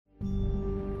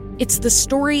It's the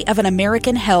story of an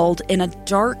American held in a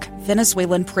dark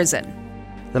Venezuelan prison.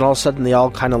 Then all of a sudden they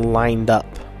all kind of lined up.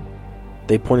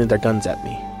 They pointed their guns at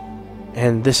me.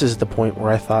 And this is the point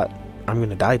where I thought, I'm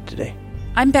going to die today.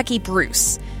 I'm Becky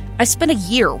Bruce. I spent a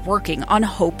year working on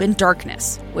Hope in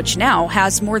Darkness, which now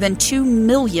has more than 2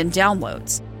 million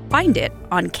downloads. Find it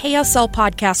on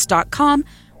kslpodcast.com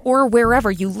or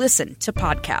wherever you listen to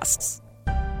podcasts.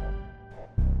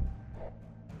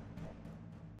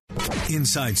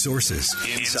 Inside Sources.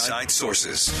 Inside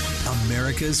Sources.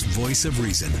 America's voice of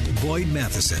reason. Boyd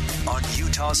Matheson on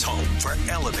Utah's home for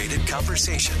elevated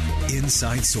conversation.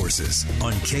 Inside Sources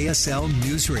on KSL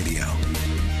News Radio.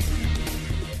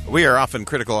 We are often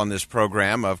critical on this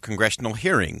program of congressional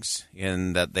hearings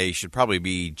in that they should probably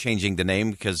be changing the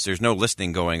name because there's no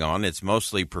listening going on. It's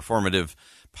mostly performative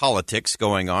politics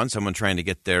going on, someone trying to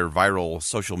get their viral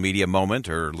social media moment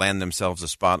or land themselves a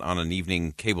spot on an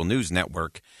evening cable news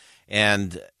network.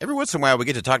 And every once in a while we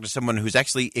get to talk to someone who's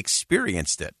actually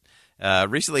experienced it.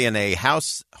 Recently in a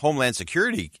House Homeland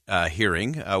Security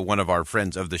hearing, one of our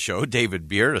friends of the show, David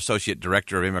Beer, Associate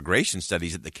Director of Immigration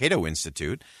Studies at the Cato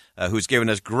Institute, who's given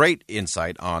us great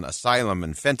insight on asylum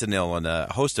and fentanyl and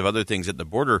a host of other things at the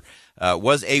border,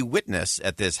 was a witness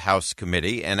at this House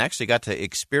committee and actually got to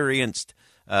experience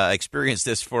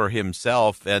this for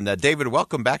himself. And David,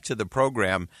 welcome back to the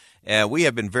program. We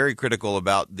have been very critical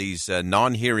about these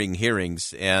non-hearing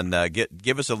hearings, and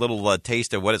give us a little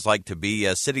taste of what it's like to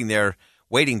be sitting there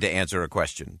waiting to answer a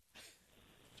question.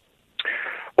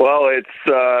 Well,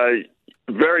 it's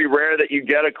very rare that you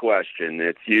get a question.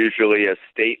 It's usually a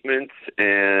statement,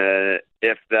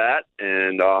 if that,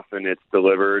 and often it's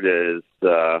delivered as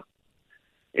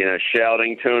in a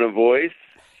shouting tone of voice.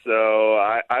 So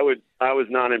I was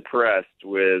not impressed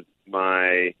with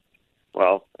my.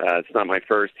 Well, it's not my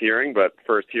first hearing, but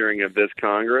first hearing of this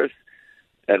Congress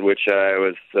at which I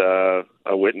was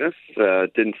a witness.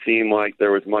 Didn't seem like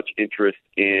there was much interest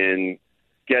in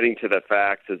getting to the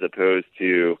facts as opposed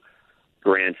to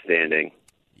grandstanding.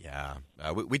 Yeah.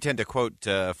 We tend to quote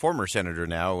former Senator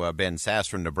now, Ben Sasse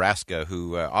from Nebraska,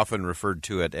 who often referred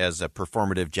to it as a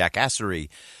performative jackassery,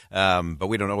 but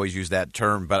we don't always use that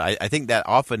term. But I think that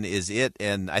often is it.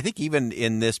 And I think even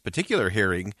in this particular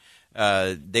hearing,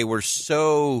 they were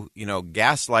so,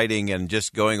 gaslighting and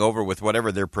just going over with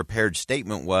whatever their prepared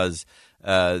statement was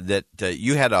that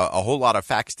you had a whole lot of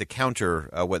facts to counter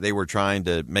what they were trying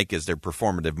to make as their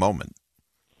performative moment.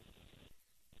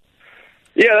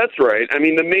 Yeah, that's right. I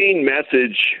mean, the main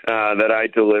message that I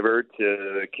delivered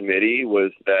to the committee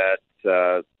was that,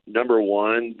 number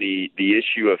one, the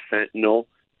issue of fentanyl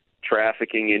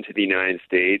trafficking into the United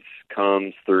States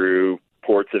comes through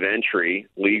ports of entry,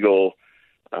 legal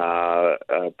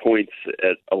points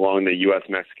along the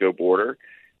U.S.-Mexico border,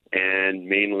 and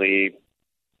mainly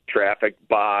trafficked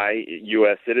by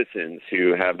U.S. citizens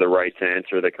who have the right to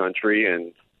enter the country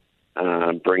and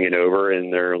bring it over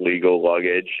in their legal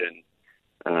luggage and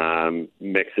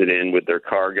mix it in with their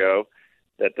cargo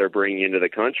that they're bringing into the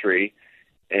country.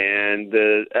 And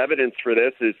the evidence for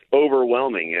this is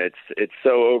overwhelming. It's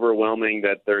so overwhelming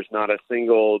that there's not a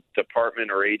single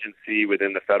department or agency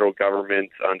within the federal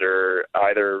government under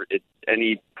either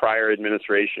any prior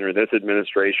administration or this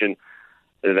administration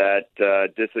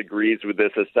that disagrees with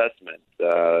this assessment.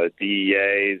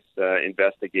 DEA's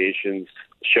investigations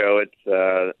show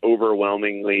it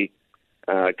overwhelmingly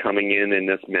coming in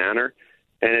this manner.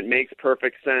 And it makes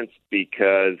perfect sense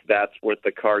because that's what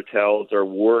the cartels are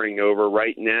warring over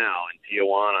right now in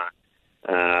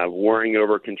Tijuana, warring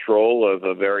over control of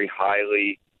a very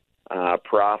highly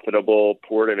profitable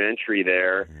port of entry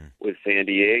there with San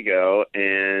Diego.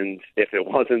 And if it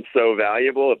wasn't so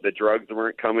valuable, if the drugs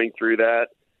weren't coming through that,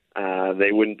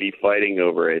 they wouldn't be fighting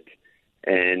over it.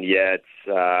 And yet,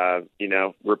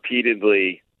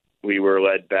 repeatedly we were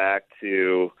led back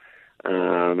to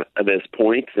at this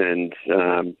point, and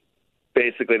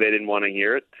basically they didn't want to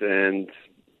hear it and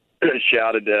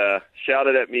shouted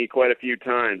at me quite a few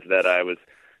times that I was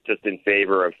just in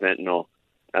favor of fentanyl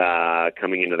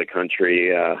coming into the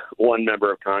country. One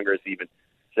member of Congress even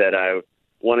said I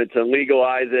wanted to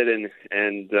legalize it,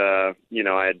 and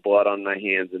I had blood on my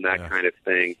hands and that kind of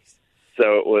thing.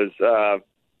 So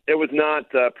it was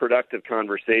not a productive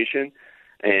conversation.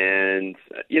 And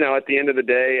at the end of the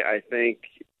day, I think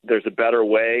there's a better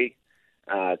way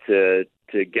to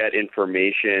get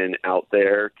information out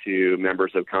there to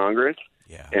members of Congress.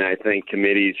 Yeah. And I think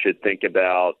committees should think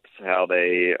about how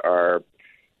they are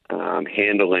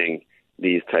handling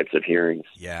these types of hearings.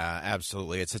 Yeah,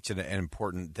 absolutely. It's such an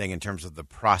important thing in terms of the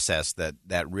process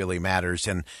that really matters.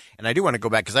 And I do want to go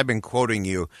back because I've been quoting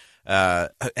you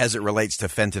as it relates to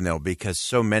fentanyl, because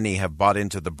so many have bought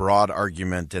into the broad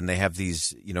argument, and they have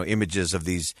these, images of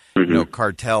these,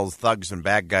 cartels, thugs and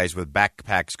bad guys with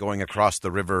backpacks going across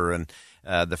the river. And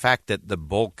the fact that the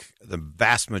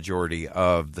vast majority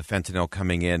of the fentanyl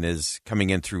coming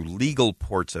in through legal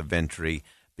ports of entry,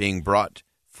 being brought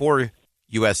for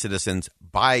U.S. citizens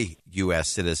by U.S.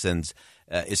 citizens,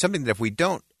 is something that if we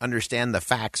don't understand the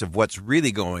facts of what's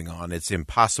really going on, it's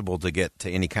impossible to get to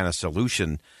any kind of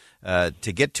solution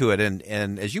to get to it.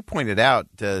 And as you pointed out,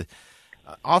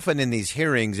 often in these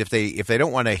hearings, if they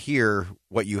don't want to hear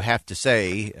what you have to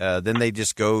say, then they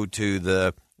just go to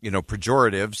the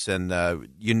pejoratives, and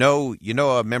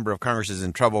a member of Congress is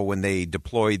in trouble when they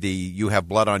deploy the "you have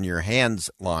blood on your hands"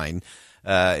 line.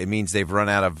 It means they've run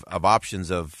out of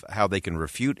options of how they can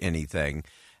refute anything.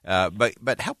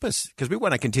 But help us, because we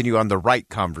want to continue on the right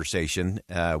conversation.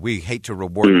 We hate to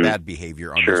reward bad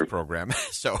behavior on this program.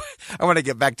 So I want to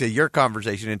get back to your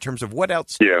conversation in terms of what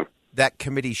else that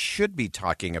committee should be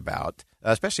talking about,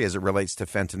 especially as it relates to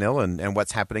fentanyl and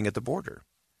what's happening at the border.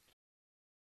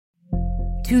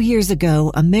 2 years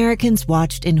ago, Americans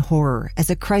watched in horror as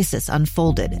a crisis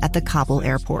unfolded at the Kabul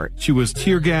airport. She was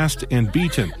tear-gassed and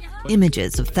beaten.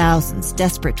 Images of thousands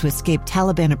desperate to escape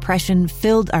Taliban oppression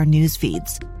filled our news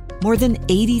feeds. More than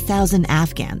 80,000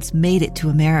 Afghans made it to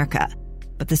America.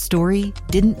 But the story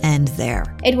didn't end there.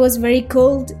 It was very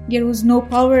cold. There was no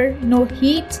power, no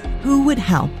heat. Who would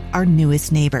help our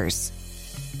newest neighbors?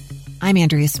 I'm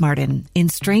Andrea Smartin. In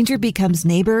Stranger Becomes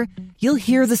Neighbor, you'll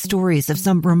hear the stories of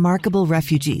some remarkable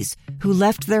refugees who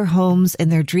left their homes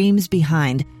and their dreams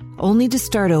behind, only to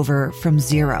start over from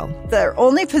zero. Their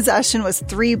only possession was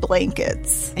 3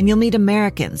 blankets. And you'll meet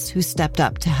Americans who stepped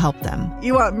up to help them.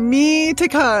 You want me to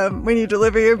come when you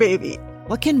deliver your baby.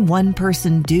 What can one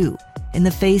person do in the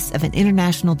face of an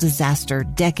international disaster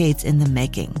decades in the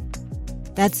making?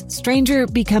 That's Stranger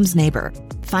Becomes Neighbor.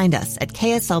 Find us at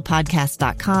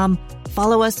kslpodcast.com.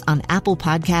 Follow us on Apple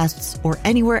Podcasts or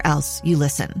anywhere else you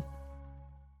listen.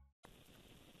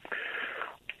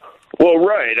 Well,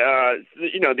 right.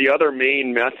 The other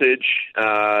main message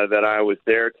that I was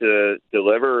there to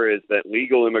deliver is that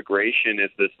legal immigration is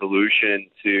the solution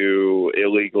to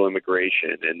illegal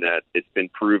immigration, and that it's been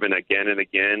proven again and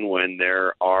again when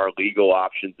there are legal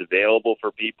options available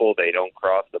for people, they don't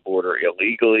cross the border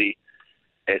illegally.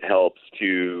 It helps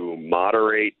to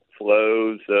moderate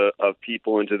flows of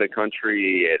people into the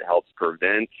country. It helps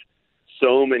prevent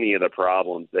so many of the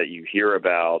problems that you hear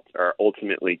about are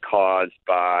ultimately caused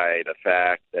by the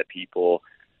fact that people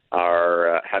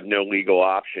have no legal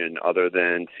option other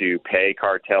than to pay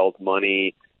cartels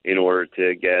money in order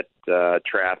to get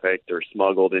trafficked or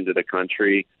smuggled into the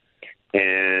country.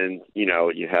 And,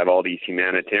 you have all these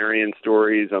humanitarian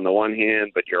stories on the one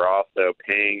hand, but you're also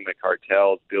paying the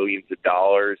cartels billions of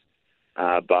dollars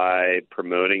by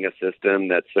promoting a system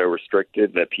that's so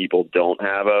restrictive that people don't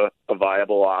have a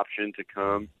viable option to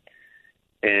come.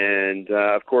 And,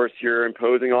 of course, you're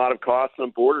imposing a lot of costs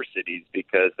on border cities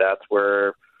because that's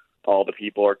where all the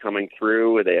people are coming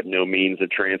through. They have no means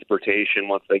of transportation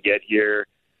once they get here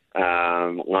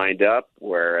lined up,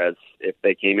 whereas if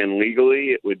they came in legally,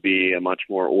 it would be a much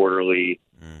more orderly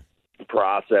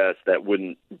process that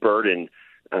wouldn't burden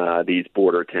these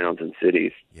border towns and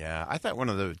cities. Yeah, I thought one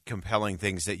of the compelling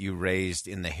things that you raised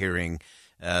in the hearing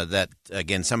that,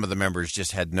 again, some of the members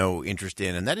just had no interest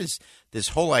in, and that is this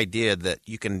whole idea that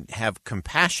you can have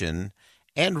compassion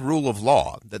and rule of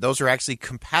law, that those are actually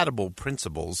compatible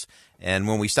principles. And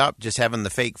when we stop just having the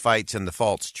fake fights and the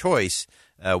false choice,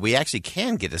 we actually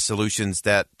can get to solutions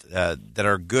that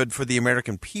are good for the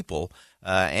American people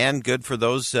and good for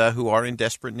those who are in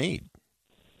desperate need.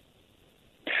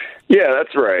 Yeah,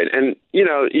 that's right. And,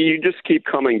 you just keep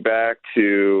coming back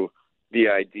to the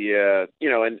idea,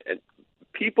 and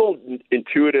people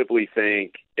intuitively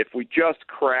think if we just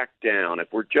crack down,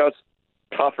 if we're just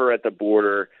tougher at the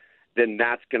border, then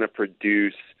that's going to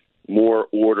produce more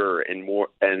order and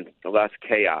less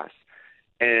chaos.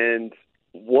 And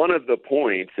one of the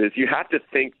points is you have to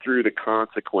think through the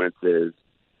consequences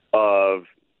of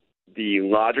the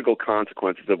logical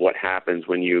consequences of what happens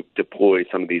when you deploy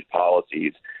some of these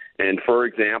policies. And for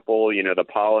example, the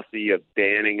policy of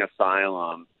banning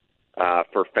asylum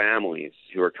for families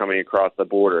who are coming across the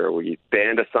border. We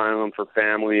banned asylum for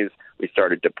families. We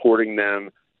started deporting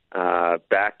them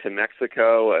back to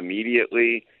Mexico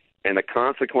immediately. And the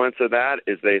consequence of that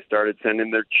is they started sending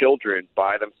their children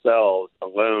by themselves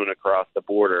alone across the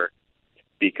border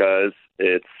because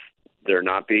they're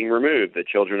not being removed. The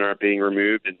children aren't being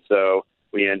removed. And so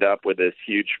we end up with this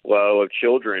huge flow of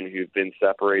children who've been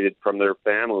separated from their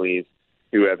families,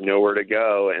 who have nowhere to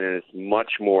go, and it's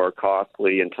much more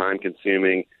costly and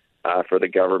time-consuming for the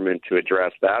government to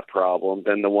address that problem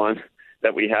than the one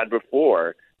that we had before.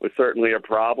 It was certainly a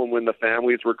problem when the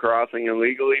families were crossing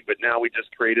illegally, but now we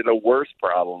just created a worse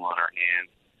problem on our hands.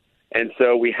 And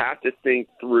so we have to think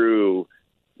through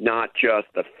not just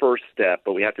the first step,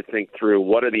 but we have to think through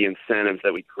what are the incentives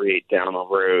that we create down the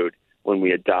road when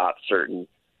we adopt certain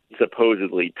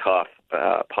supposedly tough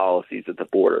policies at the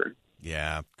border.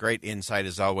 Yeah, great insight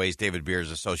as always. David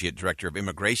Beers, Associate Director of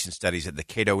Immigration Studies at the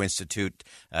Cato Institute,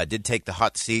 did take the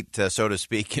hot seat, so to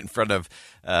speak, in front of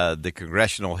the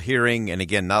congressional hearing. And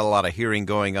again, not a lot of hearing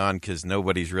going on because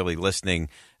nobody's really listening.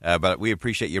 But we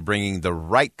appreciate you bringing the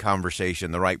right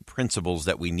conversation, the right principles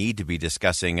that we need to be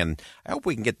discussing. And I hope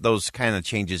we can get those kind of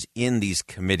changes in these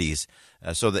committees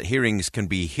so that hearings can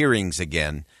be hearings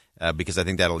again. Because I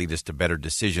think that'll lead us to better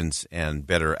decisions and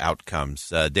better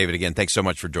outcomes. David, again, thanks so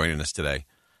much for joining us today.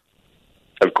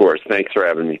 Of course. Thanks for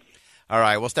having me. All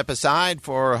right, we'll step aside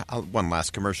for one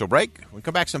last commercial break. We'll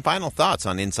come back some final thoughts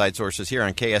on Inside Sources here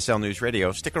on KSL News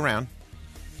Radio. Stick around.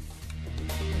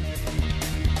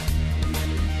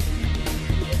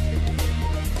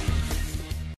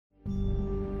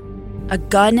 A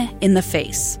gun in the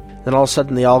face. Then all of a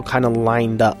sudden, they all kind of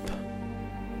lined up.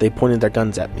 They pointed their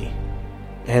guns at me.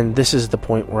 And this is the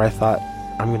point where I thought,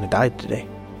 I'm going to die today.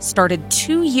 Started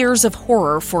 2 years of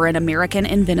horror for an American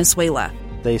in Venezuela.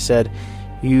 They said,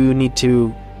 you need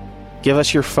to give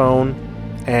us your phone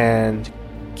and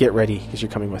get ready because you're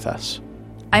coming with us.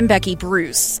 I'm Becky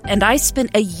Bruce, and I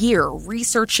spent a year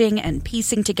researching and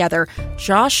piecing together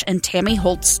Josh and Tammy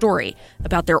Holt's story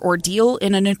about their ordeal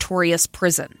in a notorious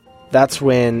prison. That's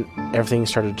when everything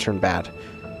started to turn bad.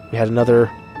 We had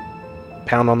another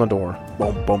pound on the door.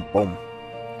 Boom, boom, boom.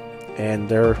 And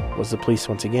there was the police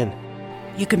once again.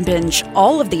 You can binge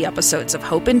all of the episodes of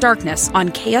Hope in Darkness on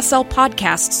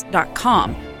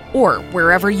KSLPodcasts.com or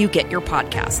wherever you get your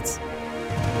podcasts.